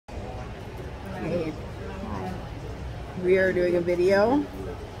We are doing a video.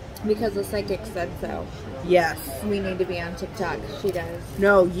 Because the psychic said so. Yes. We need to be on TikTok. She does.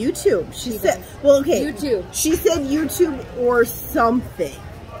 No, YouTube. She said, does. well, okay. YouTube. She said YouTube or something.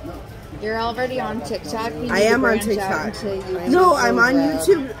 You're already on TikTok. You need I am to on branch TikTok. out into YouTube. No, I'm on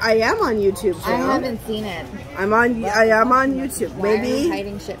YouTube. I am on YouTube. I haven't seen it. I am on YouTube. Why are you Maybe.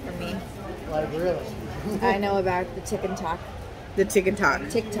 hiding shit from me? Like, really? I know about the TikTok. The TikTok.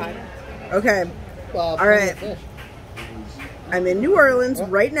 TikTok. Okay. Well, all right. I'm in New Orleans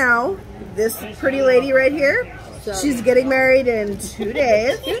right now. This pretty lady right here. So, she's getting married in 2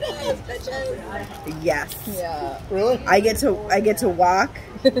 days. 2 days, bitches. Yes. Yeah. Really? I get to walk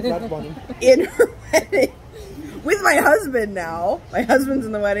That's funny. in her wedding with my husband now. My husband's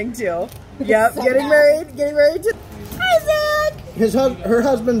in the wedding too. Yep, getting married to Isaac. Her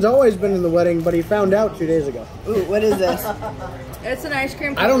husband's always been in the wedding, but he found out 2 days ago. Ooh, what is this? It's an ice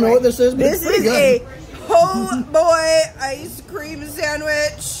cream. I don't know what this is, but This it's pretty is good. a po' boy ice cream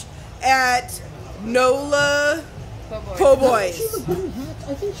sandwich at Nola Poboys.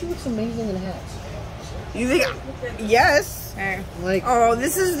 I think she looks amazing in hats. You think? Yes. Like, Oh,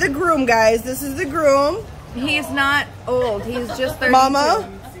 this is the groom, guys. This is the groom. He's not old. He's just 32. Mama.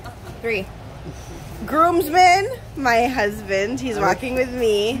 3. Groomsman, my husband. He's walking with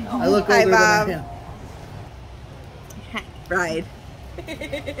me. I look Hi, older Bob. than I am. Bride.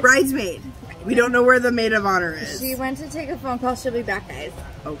 Bridesmaid. We don't know where the maid of honor is. She went to take a phone call. She'll be back, guys.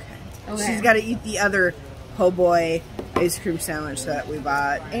 Okay. Okay. She's got to eat the other po' boy ice cream sandwich that we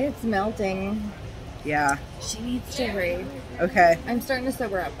bought. It's melting. Yeah. She needs to hurry. Okay. I'm starting to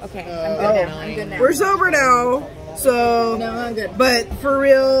sober up. Okay, I'm good now. I'm good now. We're sober now. So. No, I'm good. But for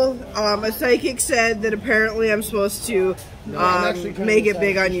real, a psychic said that apparently I'm supposed to make it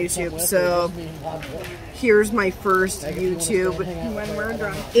big on YouTube. So here's my first YouTube When we're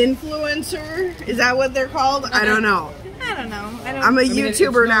drunk. influencer. Is that what they're called? I don't know. I don't know. I'm a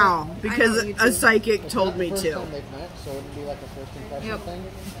YouTuber it's now not- because I know a YouTube. psychic told me First to. time they've met, so it'd be like a first impression Yep. thing.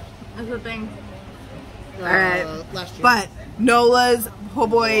 That's the thing. Alright. Last year. But Nola's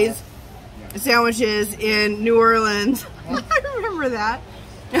Poboys sandwiches in New Orleans. I remember that.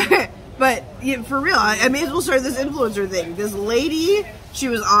 But yeah, for real, I may as well start this influencer thing. This lady, she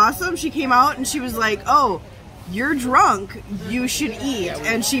was awesome. She came out and she was like, "Oh, you're drunk. You should eat."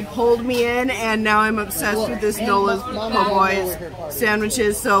 And she pulled me in, and now I'm obsessed with this Nola's Poboys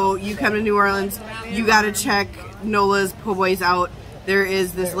sandwiches. So you come to New Orleans, you got to check Nola's Poboys out. There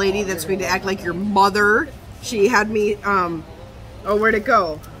is this lady that's going to act like your mother. She had me, oh, where'd it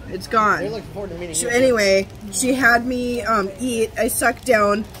go? It's gone. They're looking forward to meeting So you. anyway, she had me eat. I sucked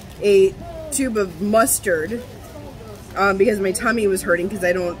down a tube of mustard because my tummy was hurting because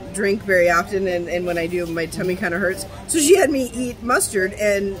I don't drink very often, and when I do, my tummy kind of hurts. So she had me eat mustard,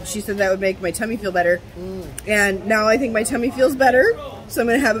 and she said that would make my tummy feel better. And now I think my tummy feels better, so I'm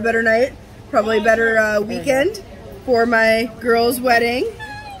going to have a better night, probably a better weekend for my girl's wedding.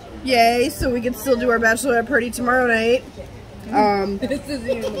 Yay, so we can still do our bachelorette party tomorrow night. This isn't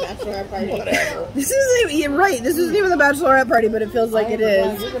even the bachelorette party. This isn't even, right, this isn't even the bachelorette party, but it feels like it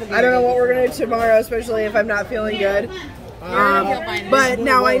is. I don't know what we're going to do tomorrow, especially if I'm not feeling good. But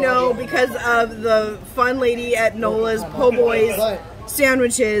now I know because of the fun lady at Nola's Poboys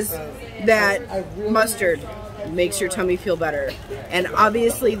sandwiches that mustard makes your tummy feel better. And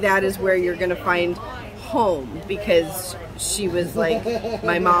obviously that is where you're going to find home because she was like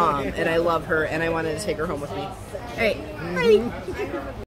my mom and I love her and I wanted to take her home with me. All right. Bye.